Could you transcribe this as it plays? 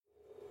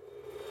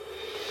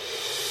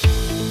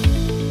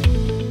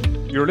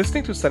You're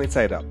listening to Sunny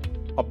Side Up,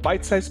 a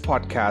bite-sized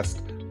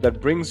podcast that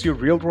brings you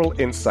real-world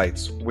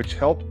insights which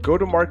help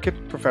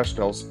go-to-market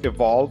professionals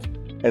evolve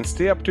and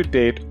stay up to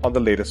date on the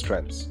latest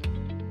trends.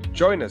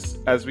 Join us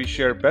as we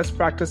share best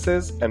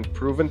practices and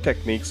proven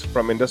techniques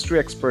from industry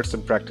experts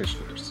and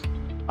practitioners.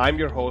 I'm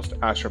your host,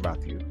 Asher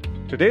Matthew.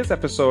 Today's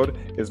episode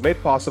is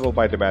made possible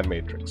by Demand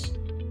Matrix.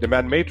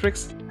 Demand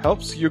Matrix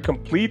helps you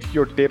complete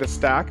your data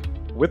stack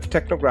with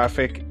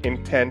technographic,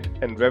 intent,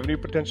 and revenue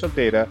potential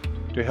data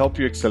to help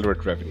you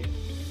accelerate revenue.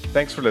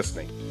 Thanks for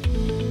listening.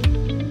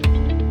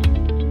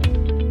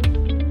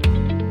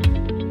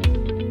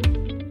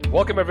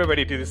 Welcome,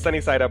 everybody, to the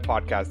Sunny Side Up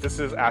podcast. This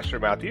is Asher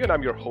Matthew, and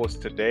I'm your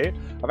host today.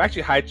 I've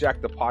actually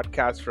hijacked the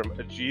podcast from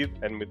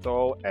Ajit and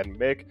Mithul and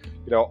Mick,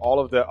 all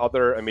of the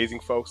other amazing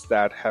folks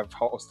that have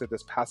hosted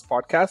this past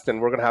podcast,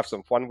 and we're going to have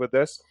some fun with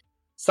this.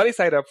 Sunny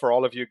Side Up, for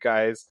all of you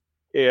guys,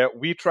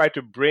 we try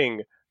to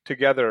bring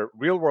together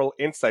real-world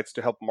insights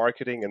to help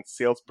marketing and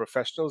sales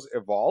professionals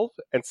evolve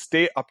and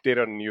stay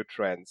updated on new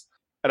trends.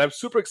 And I'm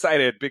super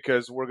excited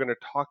because we're going to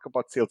talk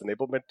about sales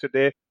enablement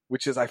today,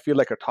 which is, I feel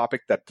like, a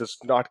topic that does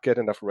not get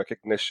enough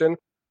recognition.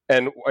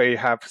 And I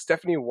have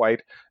Stephanie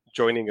White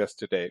joining us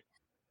today.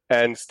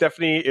 And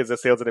Stephanie is a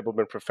sales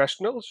enablement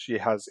professional. She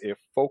has a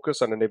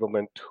focus on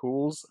enablement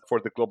tools for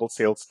the global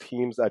sales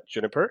teams at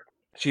Juniper.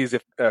 She's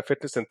a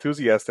fitness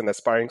enthusiast and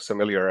aspiring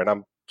sommelier. And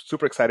I'm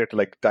super excited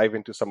to dive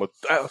into some of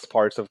those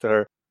parts of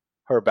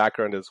her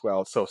background as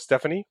well. So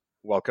Stephanie,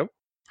 welcome.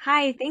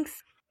 Hi,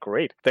 thanks.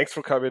 Great. Thanks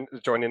for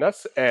joining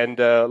us. And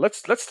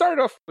let's start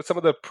off with some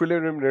of the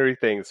preliminary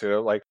things.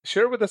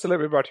 Share with us a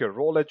little bit about your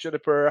role at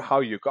Juniper, how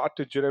you got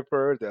to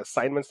Juniper, the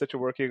assignments that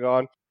you're working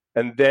on,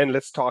 and then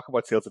let's talk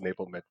about sales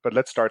enablement. But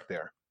let's start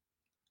there.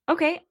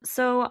 Okay,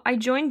 so I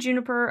joined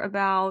Juniper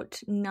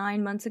about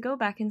 9 months ago,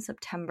 back in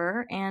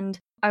September, and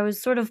I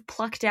was sort of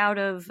plucked out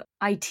of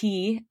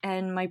IT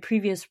and my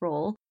previous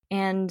role.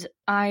 And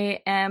I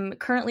am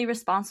currently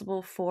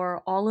responsible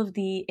for all of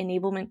the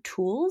enablement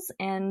tools,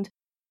 and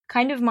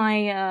kind of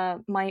my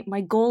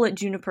goal at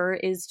Juniper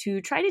is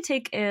to try to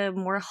take a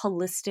more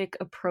holistic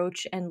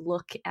approach and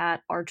look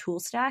at our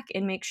tool stack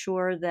and make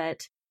sure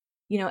that,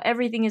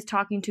 everything is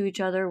talking to each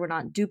other. We're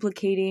not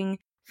duplicating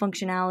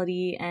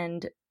functionality,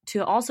 and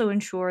to also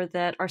ensure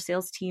that our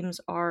sales teams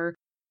are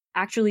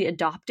actually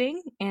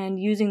adopting and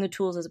using the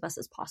tools as best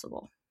as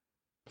possible.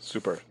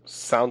 Super.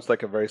 Sounds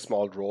like a very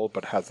small role,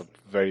 but has a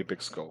very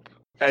big scope.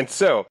 And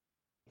so,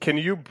 can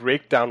you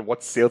break down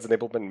what sales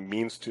enablement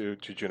means to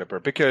Juniper?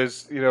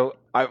 Because,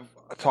 I've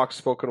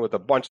spoken with a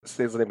bunch of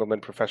sales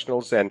enablement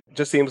professionals, and it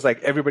just seems like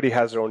everybody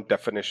has their own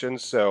definition.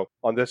 So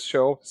on this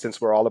show,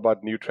 since we're all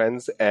about new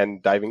trends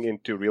and diving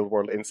into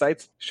real-world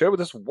insights, share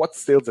with us what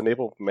sales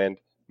enablement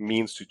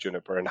means to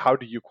Juniper and how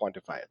do you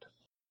quantify it?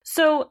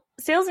 So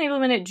sales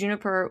enablement at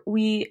Juniper,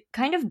 we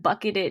kind of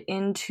bucket it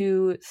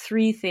into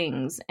three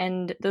things,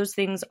 and those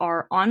things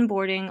are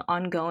onboarding,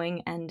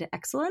 ongoing, and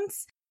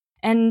excellence.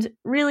 And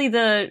really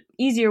the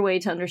easier way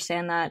to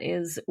understand that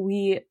is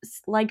we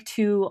like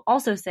to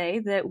also say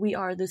that we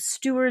are the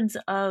stewards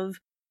of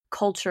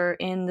culture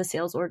in the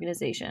sales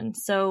organization.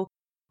 So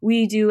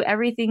we do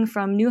everything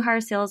from new hire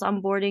sales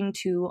onboarding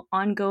to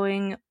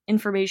ongoing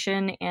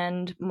information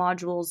and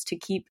modules to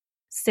keep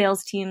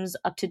sales teams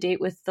up to date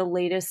with the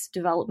latest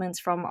developments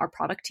from our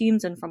product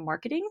teams and from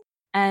marketing.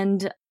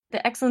 And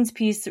the excellence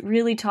piece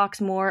really talks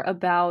more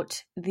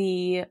about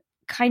the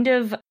kind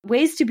of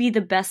ways to be the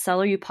best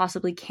seller you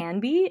possibly can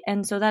be.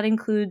 And so that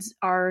includes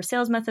our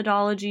sales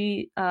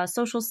methodology,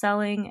 social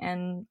selling,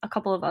 and a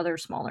couple of other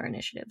smaller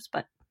initiatives.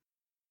 But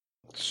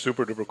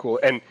super duper cool.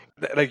 And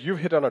you've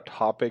hit on a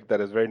topic that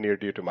is very near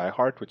dear to my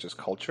heart, which is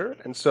culture.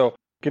 And so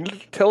can you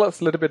tell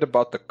us a little bit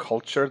about the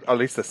culture, or at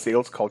least the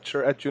sales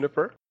culture at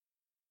Juniper?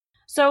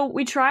 So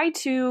we try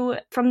to,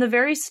 from the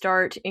very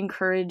start,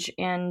 encourage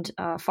and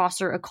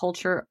foster a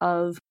culture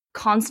of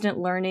constant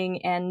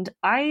learning. And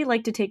I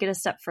like to take it a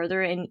step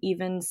further and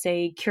even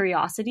say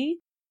curiosity.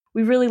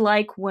 We really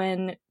like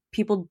when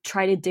people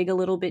try to dig a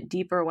little bit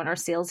deeper, when our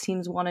sales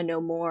teams want to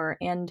know more.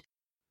 And,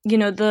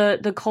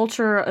 the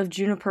culture of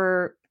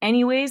Juniper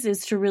anyways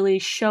is to really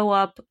show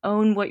up,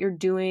 own what you're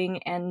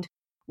doing. And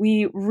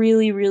we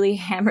really, really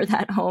hammer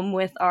that home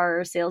with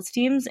our sales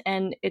teams.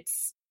 And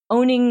it's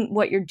owning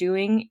what you're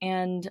doing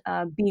and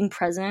being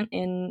present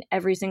in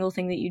every single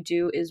thing that you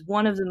do is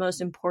one of the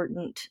most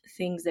important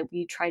things that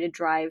we try to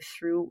drive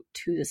through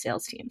to the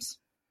sales teams.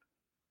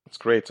 That's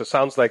great. So it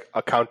sounds like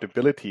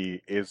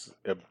accountability is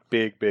a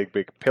big, big,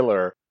 big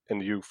pillar,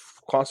 and you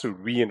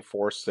constantly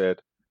reinforce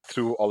it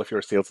through all of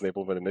your sales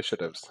enablement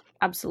initiatives.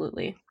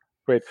 Absolutely.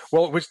 Great.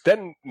 Well, which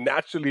then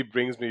naturally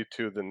brings me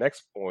to the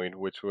next point,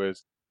 which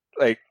was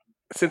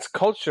since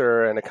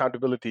culture and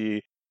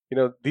accountability,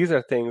 these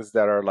are things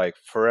that are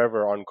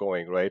forever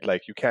ongoing, right?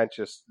 You can't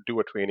just do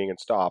a training and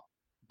stop.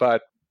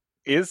 But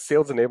is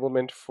sales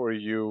enablement for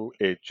you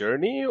a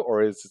journey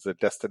or is it a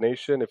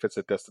destination? If it's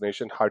a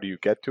destination, how do you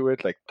get to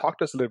it? Talk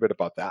to us a little bit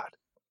about that.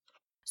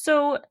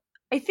 So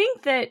I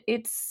think that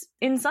it's,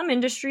 in some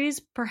industries,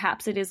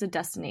 perhaps it is a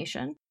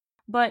destination.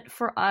 But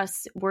for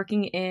us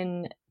working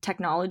in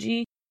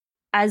technology,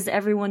 as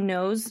everyone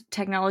knows,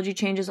 technology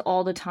changes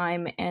all the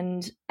time,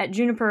 and at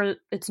Juniper,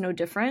 it's no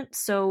different.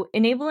 So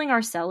enabling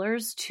our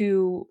sellers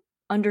to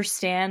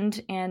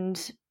understand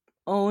and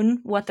own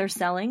what they're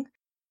selling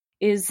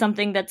is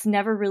something that's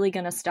never really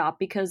going to stop,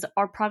 because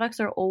our products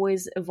are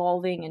always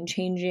evolving and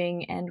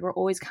changing, and we're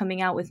always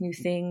coming out with new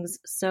things.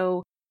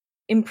 So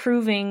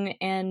improving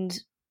and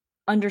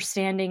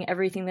understanding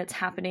everything that's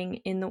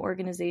happening in the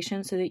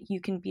organization so that you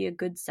can be a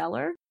good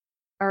seller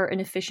or an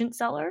efficient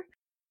seller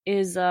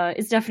is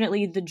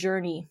definitely the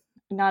journey,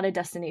 not a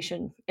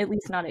destination, at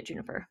least not at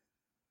Juniper.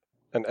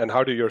 And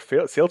how do your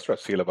sales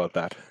reps feel about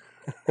that?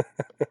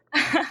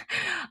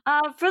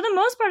 For the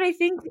most part, I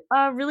think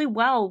really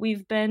well.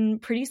 We've been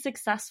pretty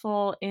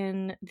successful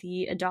in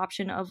the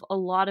adoption of a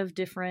lot of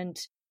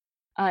different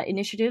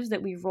initiatives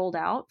that we've rolled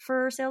out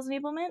for sales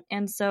enablement.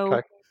 And so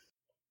Okay.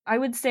 I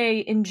would say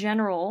in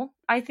general,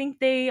 I think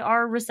they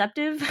are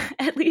receptive,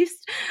 at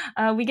least.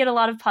 We get a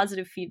lot of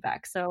positive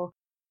feedback. So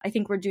I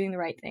think we're doing the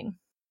right thing.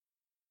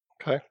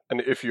 Okay. And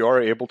if you are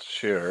able to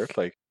share,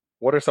 like,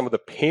 what are some of the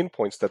pain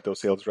points that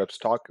those sales reps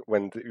talk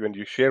when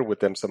you share with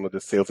them some of the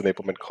sales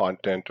enablement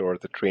content or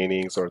the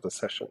trainings or the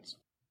sessions?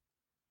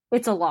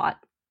 It's a lot.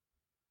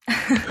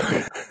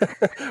 I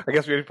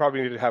guess we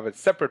probably need to have a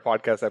separate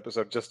podcast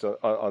episode just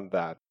on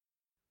that.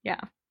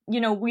 Yeah.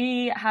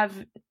 We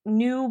have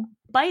new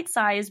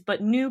bite-sized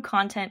but new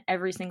content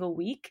every single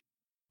week.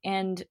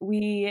 And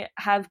we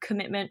have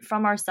commitment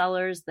from our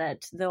sellers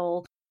that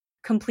they'll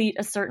complete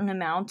a certain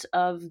amount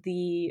of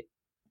the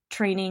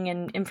training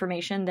and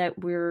information that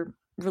we're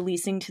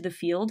releasing to the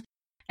field.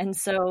 And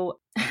so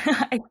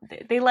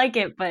they like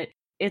it, but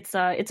it's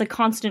a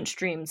constant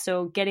stream.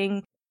 So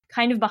getting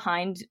kind of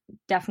behind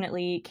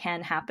definitely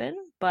can happen.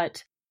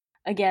 But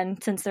again,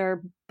 since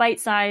they're bite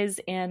size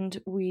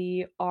and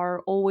we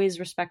are always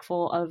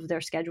respectful of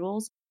their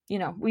schedules,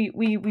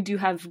 we do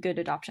have good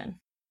adoption.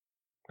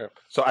 Yeah.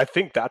 So I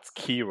think that's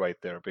key right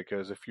there,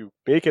 because if you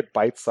make it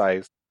bite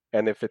sized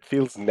and if it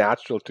feels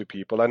natural to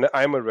people, and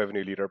I'm a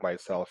revenue leader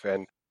myself,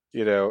 and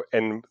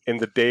and in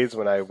the days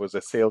when I was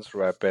a sales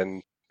rep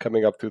and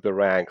coming up through the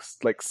ranks,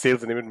 like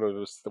sales enablement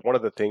was one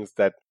of the things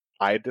that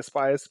I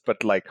despised,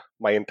 but like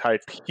my entire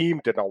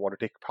team did not want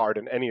to take part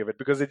in any of it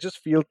because it just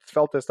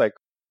felt as like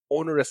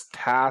onerous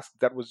task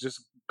that was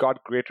just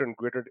got greater and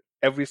greater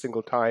every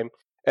single time.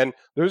 And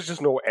there was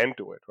just no end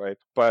to it, right?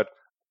 But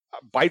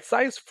bite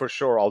size, for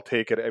sure, I'll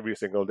take it every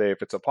single day.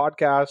 If it's a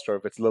podcast or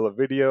if it's a little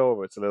video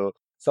or it's a little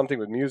something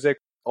with music,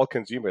 I'll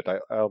consume it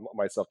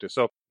myself too.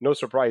 So no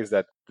surprise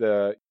that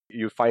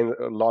you find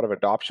a lot of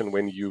adoption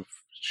when you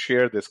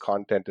share this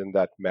content in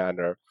that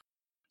manner.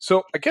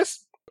 So I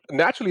guess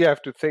naturally I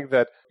have to think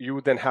that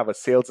you then have a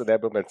sales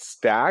enablement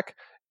stack.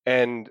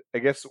 And I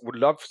guess would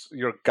love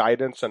your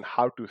guidance on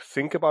how to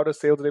think about a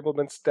sales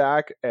enablement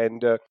stack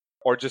and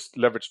or just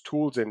leverage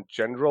tools in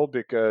general,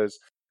 because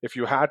if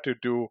you had to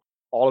do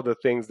all of the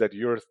things that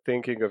you're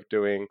thinking of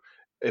doing,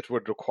 it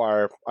would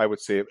require, I would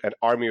say, an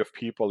army of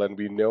people. And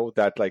we know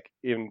that like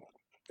in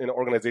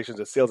organizations,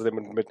 the sales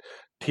enablement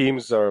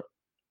teams are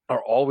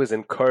always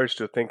encouraged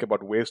to think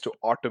about ways to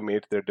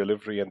automate their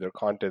delivery and their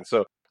content.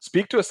 So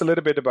speak to us a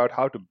little bit about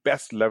how to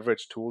best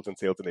leverage tools in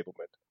sales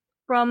enablement.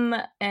 From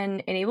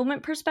an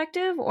enablement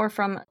perspective or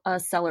from a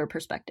seller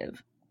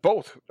perspective?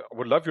 Both. I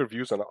would love your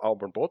views on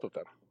both of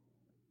them.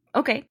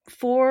 Okay.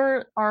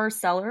 For our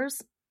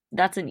sellers,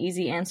 that's an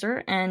easy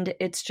answer. And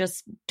it's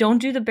just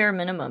don't do the bare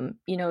minimum.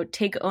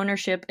 Take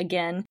ownership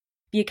again,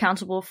 be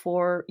accountable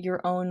for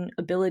your own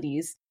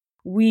abilities.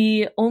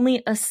 We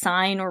only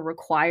assign or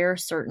require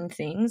certain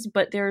things,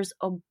 but there's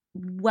a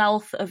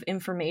wealth of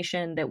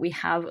information that we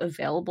have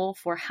available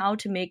for how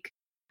to make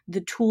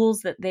the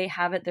tools that they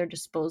have at their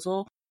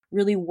disposal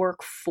really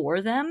work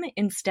for them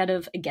instead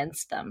of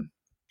against them.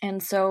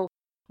 And so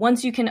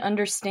once you can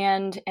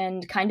understand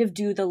and kind of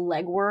do the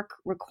legwork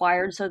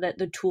required so that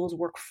the tools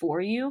work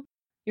for you,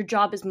 your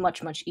job is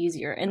much, much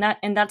easier.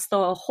 And that's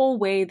the whole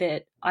way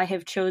that I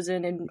have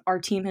chosen and our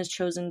team has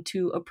chosen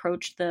to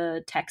approach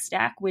the tech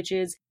stack, which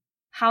is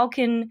how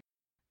can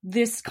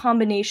this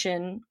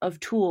combination of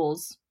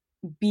tools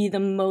be the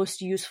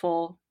most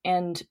useful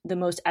and the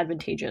most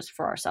advantageous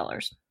for our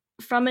sellers?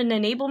 From an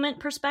enablement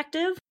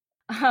perspective,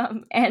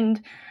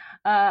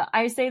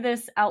 I say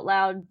this out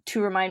loud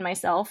to remind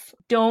myself,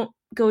 don't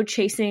go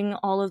chasing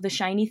all of the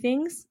shiny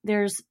things.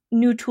 There's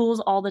new tools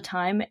all the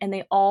time and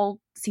they all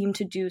seem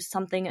to do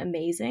something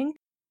amazing.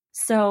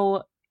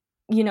 So,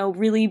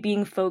 really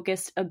being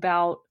focused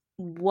about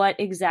what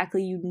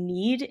exactly you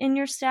need in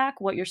your stack,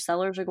 what your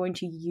sellers are going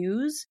to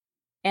use,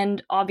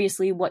 and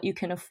obviously what you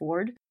can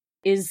afford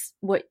is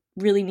what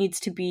really needs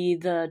to be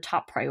the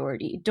top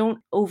priority. Don't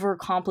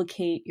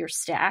overcomplicate your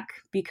stack,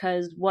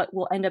 because what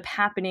will end up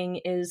happening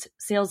is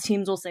sales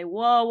teams will say,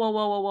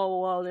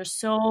 whoa, there's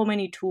so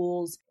many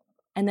tools.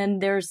 And then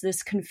there's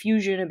this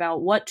confusion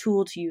about what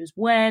tool to use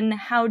when,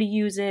 how to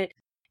use it.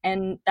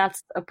 And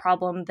that's a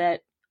problem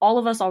that all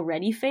of us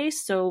already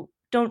face. So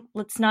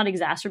let's not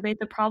exacerbate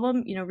the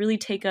problem. Really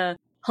take a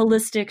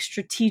holistic,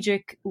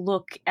 strategic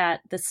look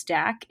at the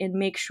stack and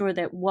make sure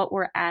that what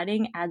we're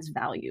adding adds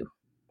value.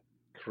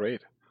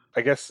 Great.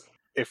 I guess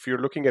if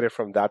you're looking at it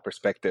from that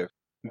perspective,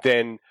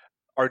 then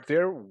are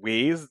there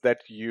ways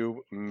that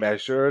you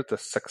measure the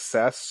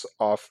success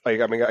of,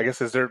 like, I mean, I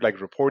guess, is there like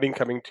reporting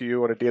coming to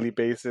you on a daily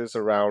basis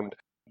around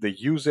the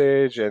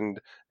usage? And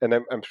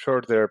I'm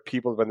sure there are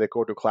people when they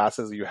go to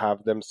classes, you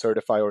have them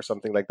certify or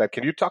something like that.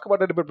 Can you talk about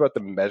a little bit about the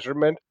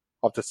measurement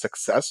of the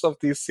success of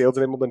these sales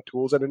enablement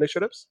tools and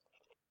initiatives?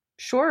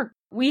 Sure.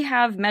 We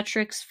have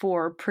metrics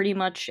for pretty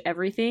much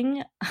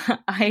everything.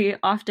 I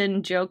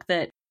often joke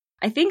that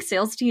I think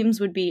sales teams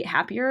would be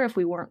happier if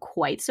we weren't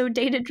quite so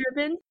data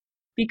driven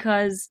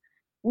because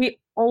we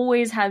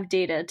always have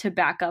data to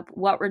back up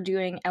what we're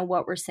doing and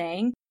what we're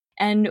saying.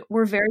 And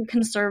we're very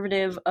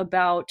conservative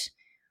about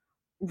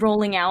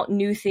rolling out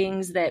new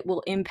things that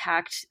will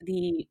impact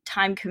the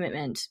time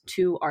commitment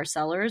to our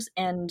sellers.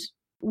 And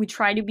we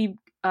try to be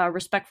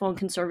respectful and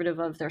conservative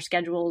of their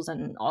schedules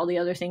and all the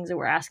other things that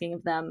we're asking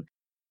of them.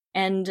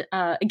 And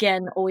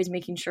again, always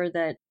making sure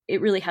that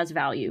it really has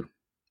value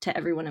to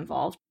everyone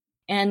involved.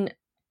 And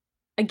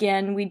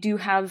again, we do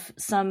have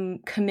some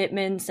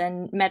commitments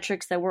and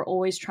metrics that we're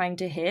always trying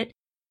to hit.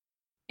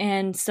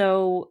 And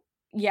so,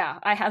 yeah,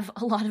 I have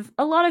a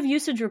lot of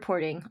usage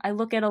reporting. I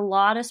look at a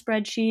lot of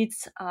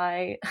spreadsheets.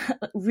 I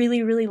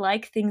really, really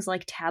like things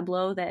like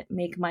Tableau that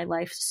make my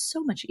life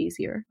so much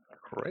easier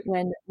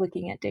when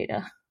looking at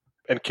data.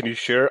 And can you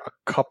share a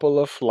couple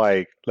of,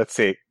 like, let's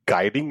say,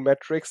 guiding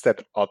metrics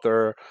that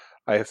other,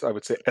 I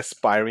would say,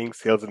 aspiring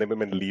sales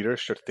enablement leaders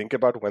should think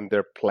about when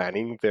they're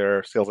planning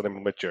their sales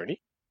enablement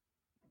journey?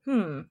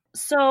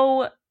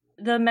 So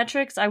the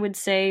metrics, I would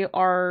say,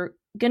 are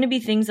going to be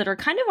things that are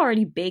kind of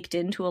already baked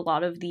into a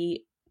lot of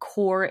the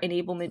core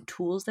enablement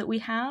tools that we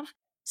have.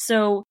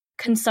 So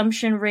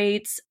consumption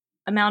rates,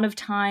 amount of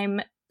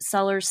time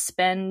sellers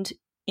spend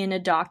in a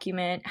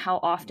document, how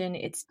often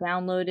it's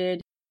downloaded.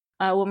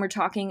 When we're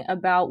talking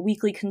about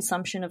weekly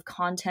consumption of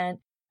content,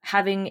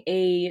 having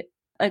a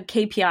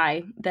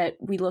KPI that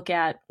we look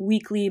at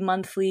weekly,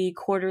 monthly,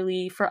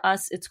 quarterly. For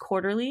us, it's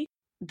quarterly,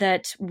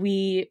 that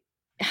we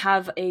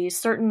have a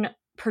certain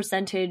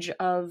percentage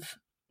of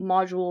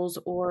modules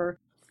or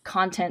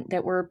content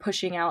that we're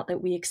pushing out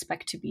that we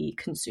expect to be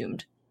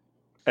consumed.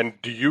 And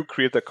do you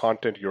create the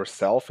content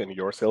yourself in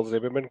your sales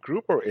enablement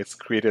group, or it's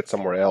created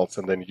somewhere else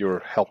and then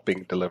you're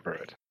helping deliver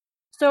it?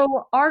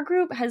 So our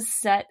group has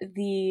set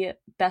the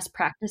best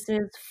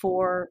practices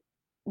for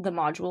the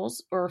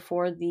modules or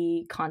for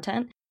the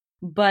content,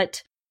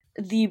 but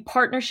the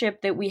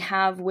partnership that we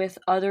have with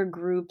other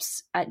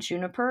groups at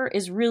Juniper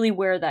is really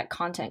where that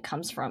content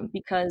comes from,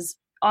 because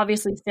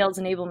obviously sales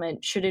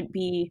enablement shouldn't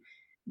be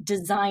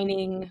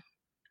designing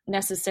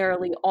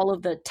necessarily all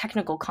of the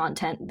technical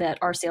content that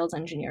our sales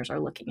engineers are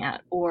looking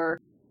at,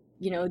 or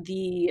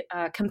the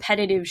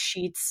competitive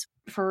sheets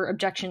for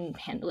objection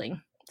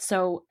handling.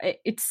 So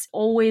it's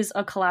always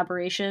a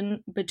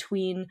collaboration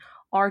between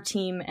our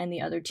team and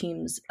the other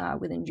teams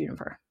within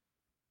Juniper.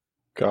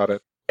 Got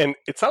it. And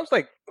it sounds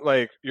like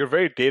you're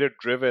very data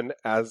driven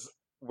as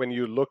when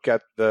you look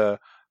at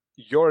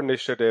your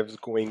initiatives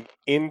going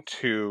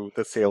into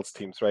the sales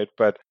teams, right?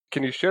 But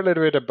can you share a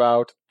little bit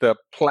about the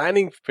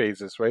planning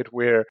phases, right?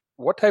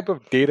 What type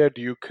of data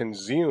do you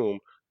consume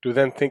to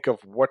then think of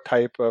what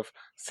type of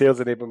sales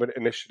enablement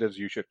initiatives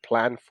you should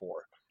plan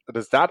for?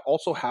 Does that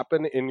also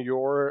happen in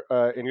your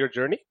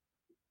journey?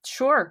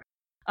 Sure.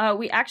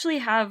 We actually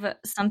have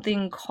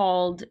something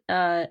called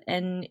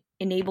an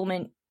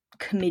enablement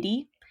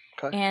committee.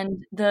 Okay.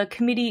 And the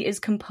committee is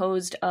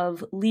composed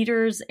of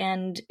leaders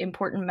and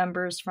important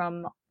members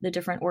from the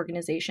different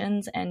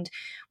organizations. And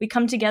we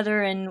come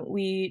together and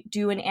we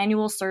do an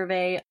annual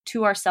survey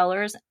to our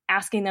sellers,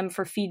 asking them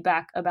for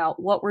feedback about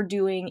what we're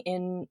doing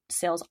in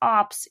sales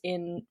ops,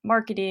 in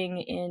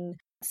marketing, in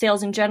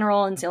sales in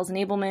general, and sales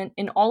enablement,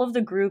 in all of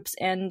the groups.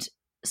 And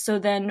so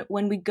then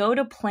when we go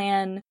to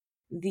plan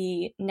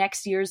the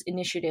next year's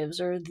initiatives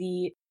or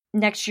the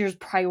next year's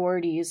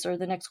priorities or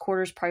the next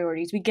quarter's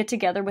priorities, we get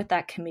together with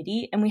that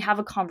committee and we have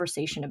a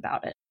conversation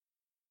about it.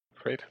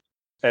 Great.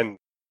 And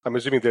I'm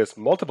assuming there's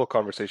multiple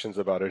conversations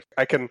about it.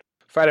 I can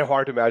find it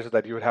hard to imagine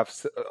that you would have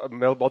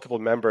multiple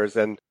members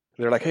and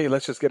they're like, hey,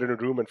 let's just get in a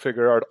room and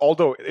figure out.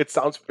 Although it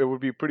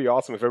would be pretty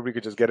awesome if everybody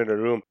could just get in a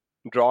room,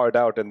 draw it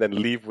out, and then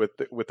leave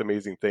with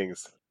amazing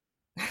things.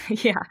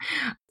 Yeah,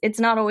 it's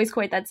not always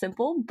quite that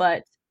simple,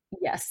 but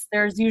yes,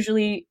 there's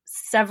usually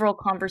several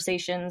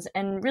conversations,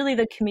 and really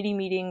the committee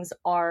meetings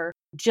are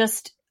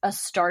just a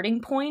starting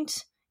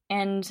point,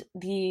 and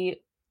the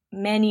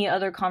many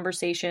other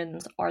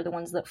conversations are the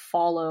ones that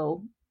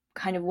follow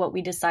kind of what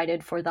we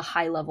decided for the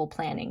high-level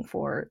planning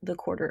for the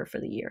quarter or for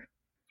the year.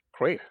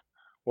 Great.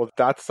 Well,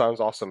 that sounds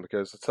awesome,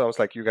 because it sounds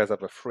like you guys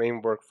have a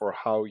framework for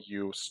how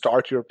you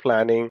start your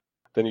planning,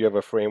 then you have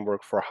a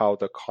framework for how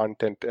the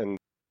content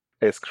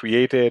is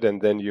created,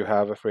 and then you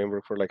have a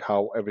framework for like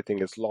how everything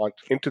is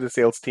launched into the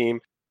sales team.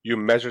 You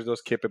measure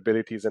those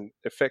capabilities and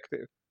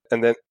effective,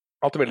 and then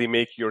ultimately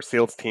make your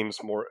sales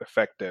teams more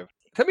effective.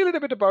 Tell me a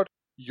little bit about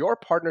your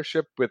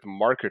partnership with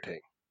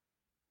marketing.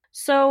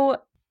 So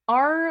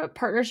our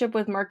partnership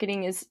with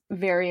marketing is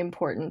very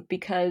important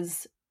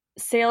because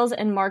sales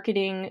and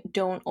marketing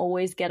don't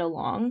always get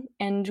along.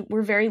 And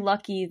we're very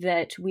lucky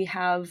that we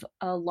have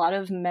a lot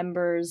of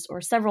members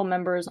or several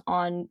members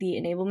on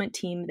the enablement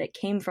team that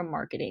came from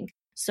marketing.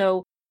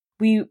 So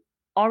we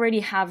already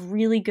have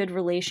really good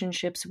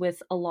relationships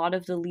with a lot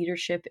of the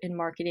leadership in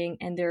marketing,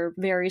 and they're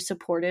very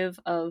supportive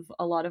of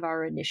a lot of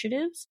our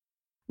initiatives.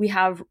 We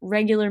have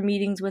regular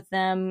meetings with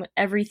them.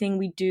 Everything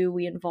we do,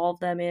 we involve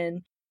them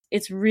in.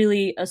 It's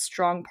really a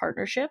strong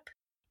partnership.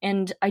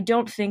 And I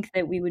don't think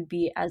that we would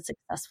be as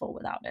successful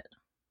without it.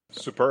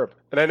 Superb.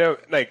 And I know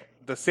like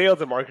the sales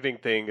and marketing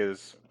thing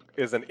is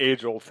an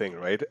age-old thing,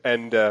 right?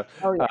 And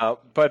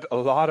but a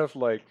lot of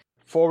like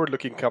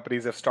forward-looking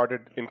companies have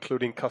started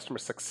including customer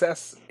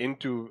success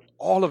into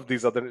all of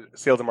these other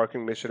sales and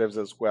marketing initiatives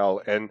as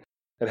well. And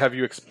have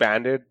you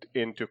expanded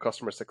into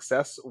customer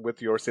success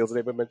with your sales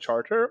enablement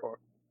charter? Or?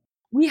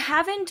 We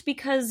haven't,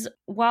 because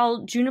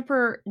while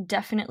Juniper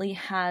definitely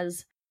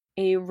has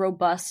a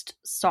robust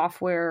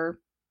software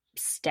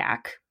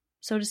stack,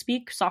 so to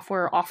speak,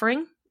 software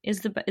offering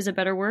is a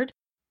better word.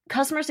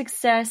 Customer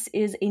success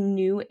is a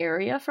new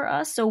area for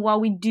us. So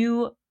while we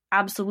do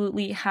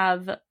absolutely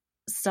have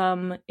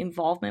some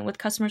involvement with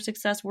customer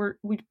success,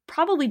 we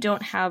probably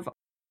don't have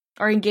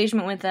our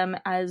engagement with them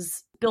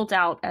as built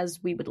out as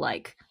we would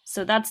like.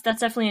 So that's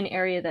definitely an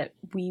area that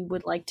we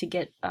would like to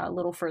get a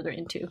little further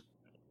into.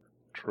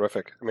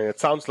 Terrific. I mean, it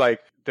sounds like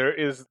there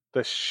is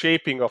the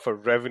shaping of a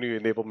revenue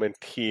enablement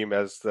team,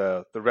 as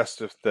the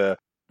rest of the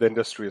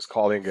industry is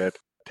calling it,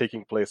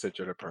 taking place at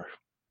Juniper.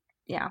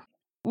 Yeah.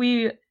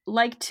 We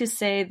like to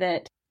say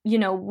that,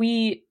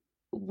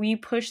 we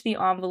push the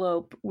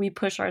envelope, we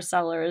push our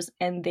sellers,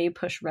 and they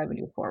push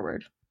revenue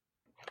forward.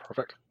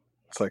 Perfect.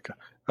 It's like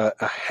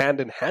a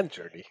hand-in-hand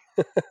journey.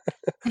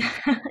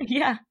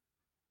 Yeah.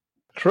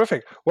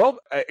 Terrific. Well,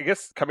 I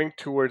guess coming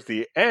towards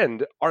the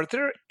end, are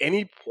there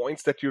any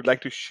points that you'd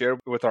like to share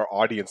with our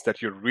audience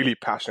that you're really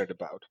passionate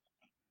about?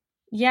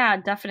 Yeah,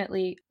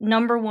 definitely.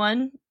 Number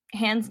one,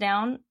 hands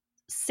down,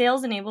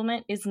 sales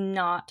enablement is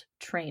not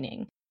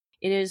training.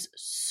 It is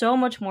so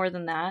much more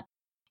than that.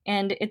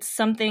 And it's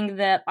something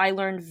that I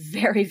learned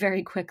very,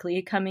 very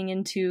quickly coming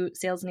into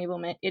sales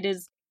enablement. It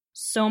is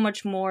so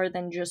much more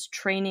than just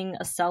training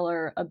a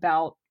seller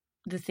about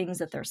the things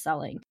that they're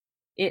selling.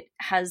 It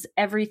has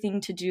everything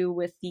to do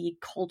with the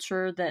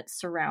culture that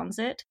surrounds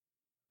it.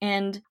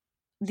 And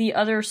the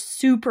other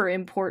super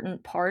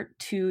important part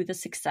to the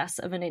success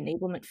of an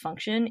enablement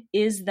function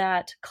is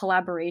that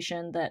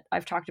collaboration that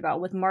I've talked about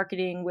with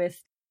marketing,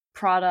 with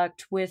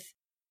product, with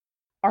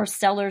our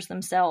sellers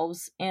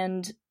themselves.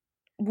 And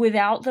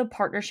without the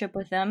partnership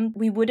with them,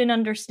 we wouldn't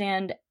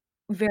understand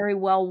very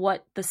well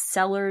what the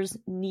sellers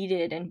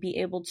needed and be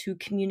able to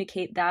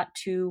communicate that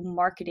to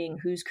marketing,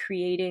 who's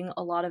creating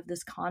a lot of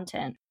this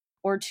content,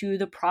 or to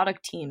the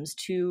product teams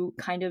to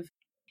kind of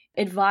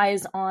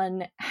advise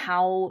on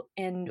how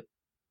and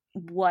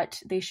what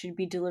they should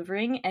be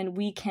delivering. And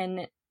we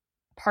can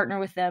partner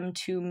with them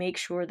to make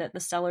sure that the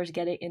sellers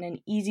get it in an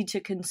easy to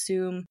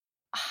consume,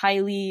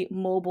 highly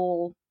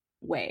mobile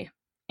way.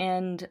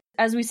 And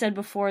as we said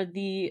before,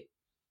 the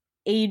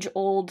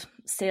age-old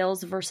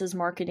sales versus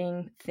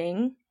marketing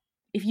thing,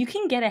 if you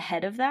can get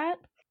ahead of that,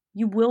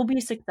 you will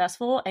be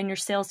successful and your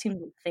sales team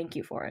will thank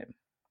you for it.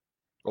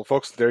 Well,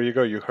 folks, there you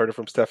go. You heard it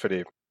from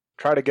Stephanie.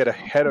 Try to get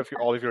ahead of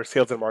all of your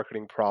sales and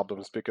marketing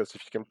problems, because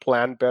if you can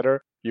plan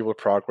better, you will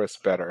progress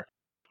better.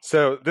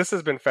 So this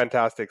has been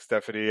fantastic,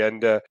 Stephanie.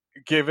 And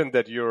given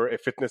that you're a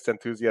fitness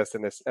enthusiast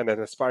and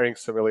an aspiring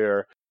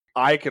sommelier,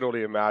 I can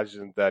only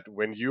imagine that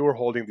when you're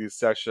holding these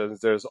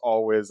sessions, there's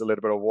always a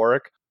little bit of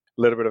work,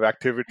 a little bit of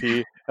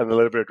activity, and a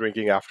little bit of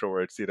drinking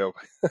afterwards,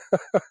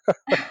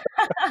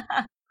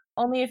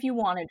 Only if you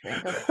want to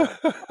drink, of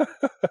course.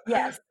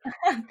 Yes,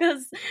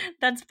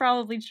 that's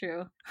probably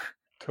true.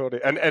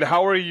 Totally. And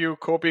how are you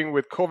coping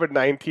with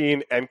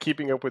COVID-19 and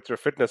keeping up with your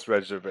fitness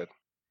regimen?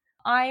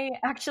 I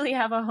actually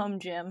have a home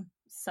gym,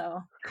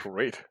 so.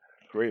 Great.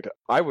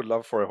 I would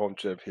love for a home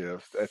gym here.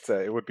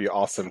 It would be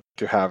awesome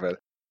to have it.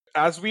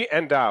 As we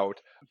end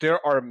out,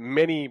 there are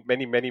many,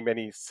 many, many,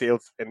 many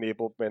sales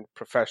enablement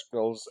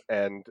professionals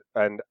and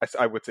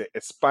I would say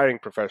aspiring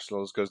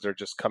professionals, because they're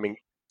just coming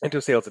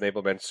into sales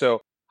enablement.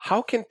 So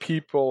how can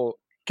people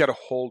get a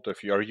hold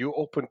of you? Are you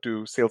open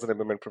to sales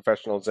enablement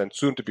professionals and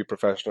soon-to-be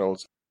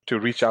professionals to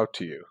reach out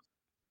to you?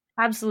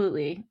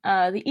 Absolutely.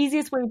 The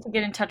easiest way to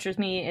get in touch with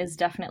me is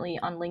definitely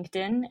on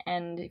LinkedIn.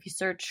 And if you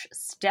search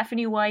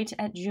Stephanie White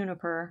at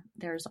Juniper,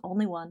 there's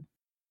only one.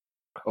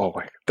 Oh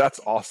my, that's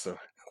awesome.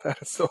 That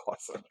is so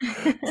awesome.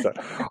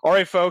 All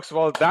right, folks.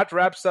 Well, that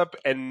wraps up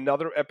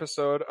another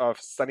episode of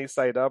Sunny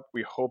Side Up.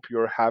 We hope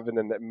you're having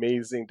an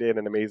amazing day and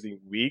an amazing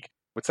week.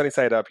 With Sunny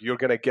Side Up, you're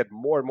going to get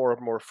more and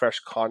more fresh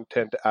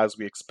content as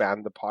we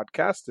expand the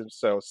podcast. And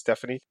so,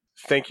 Stephanie,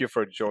 thank you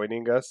for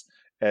joining us.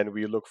 And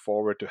we look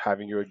forward to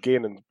having you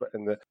again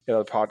in the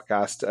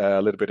podcast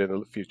a little bit in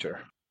the future.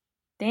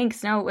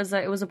 Thanks. No,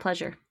 it was a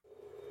pleasure.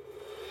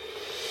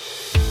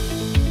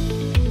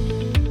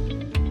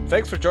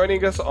 Thanks for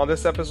joining us on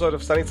this episode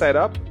of Sunny Side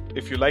Up.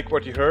 If you like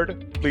what you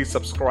heard, please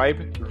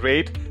subscribe,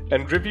 rate,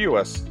 and review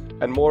us.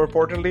 and more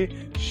importantly,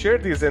 share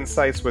these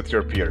insights with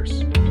your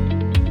peers.